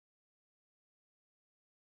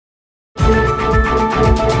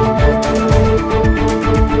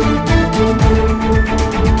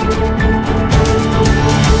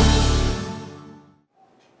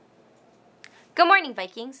morning,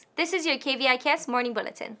 Vikings. This is your KVIKS Morning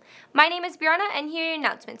Bulletin. My name is Brianna, and here are your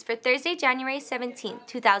announcements for Thursday, January 17,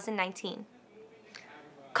 2019.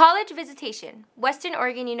 College Visitation, Western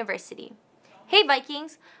Oregon University. Hey,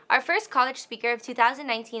 Vikings! Our first college speaker of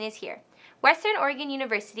 2019 is here. Western Oregon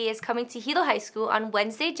University is coming to Hilo High School on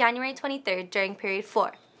Wednesday, January 23rd during Period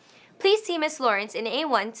 4. Please see Miss Lawrence in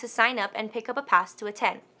A1 to sign up and pick up a pass to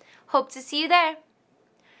attend. Hope to see you there.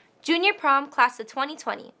 Junior Prom Class of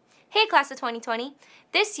 2020. Hey, Class of 2020!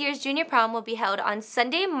 This year's Junior Prom will be held on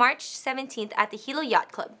Sunday, March 17th at the Hilo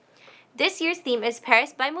Yacht Club. This year's theme is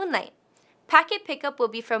Paris by Moonlight. Packet pickup will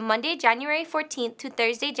be from Monday, January 14th to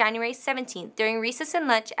Thursday, January 17th during recess and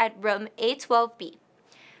lunch at room A12B.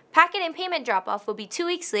 Packet and payment drop-off will be 2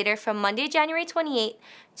 weeks later from Monday, January 28th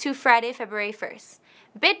to Friday, February 1st.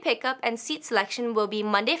 Bid pickup and seat selection will be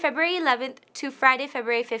Monday, February 11th to Friday,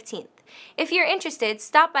 February 15th. If you're interested,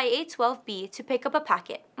 stop by A12B to pick up a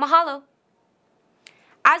packet. Mahalo!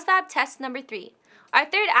 ASVAB Test Number 3. Our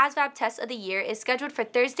third ASVAB test of the year is scheduled for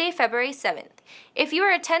Thursday, February 7th. If you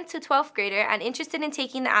are a 10th to 12th grader and interested in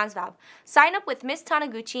taking the ASVAB, sign up with Miss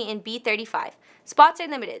Tanaguchi in B35. Spots are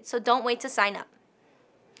limited, so don't wait to sign up.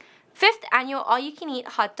 5th Annual All-You-Can-Eat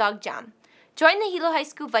Hot Dog Jam. Join the Hilo High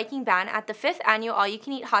School Viking Band at the 5th Annual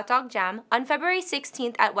All-You-Can-Eat Hot Dog Jam on February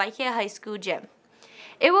 16th at Waianuenue High School Gym.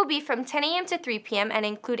 It will be from 10 a.m. to 3 p.m. and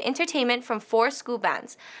include entertainment from 4 school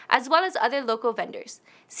bands, as well as other local vendors.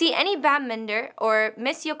 See any band member or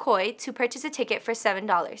Miss Yokoi to purchase a ticket for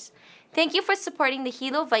 $7. Thank you for supporting the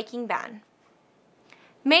Hilo Viking Band.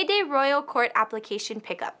 Mayday Royal Court Application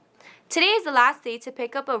Pickup. Today is the last day to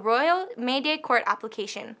pick up a Royal Mayday Court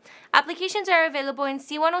application. Applications are available in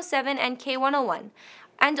C107 and K101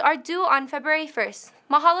 and are due on February 1st.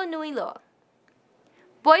 Mahalo nui loa.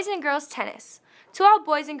 Boys and Girls Tennis. To all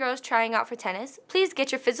boys and girls trying out for tennis, please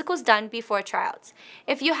get your physicals done before tryouts.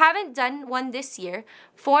 If you haven't done one this year,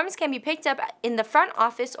 forms can be picked up in the front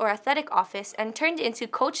office or athletic office and turned into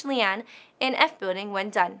Coach Leanne in F building when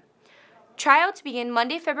done. Tryouts begin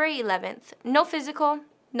Monday, February 11th. No physical,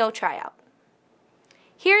 no tryout.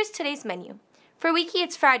 Here is today's menu. For Wiki,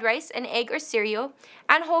 it's fried rice, an egg or cereal,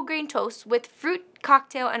 and whole grain toast with fruit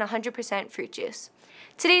cocktail and 100% fruit juice.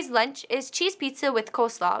 Today's lunch is cheese pizza with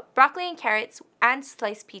coleslaw, broccoli and carrots, and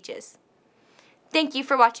sliced peaches. Thank you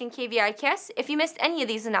for watching KVIKS. If you missed any of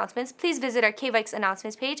these announcements, please visit our KVIKS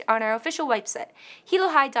announcements page on our official website,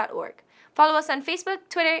 hilohigh.org. Follow us on Facebook,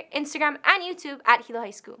 Twitter, Instagram, and YouTube at Hilo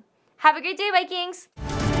High School. Have a great day, Vikings!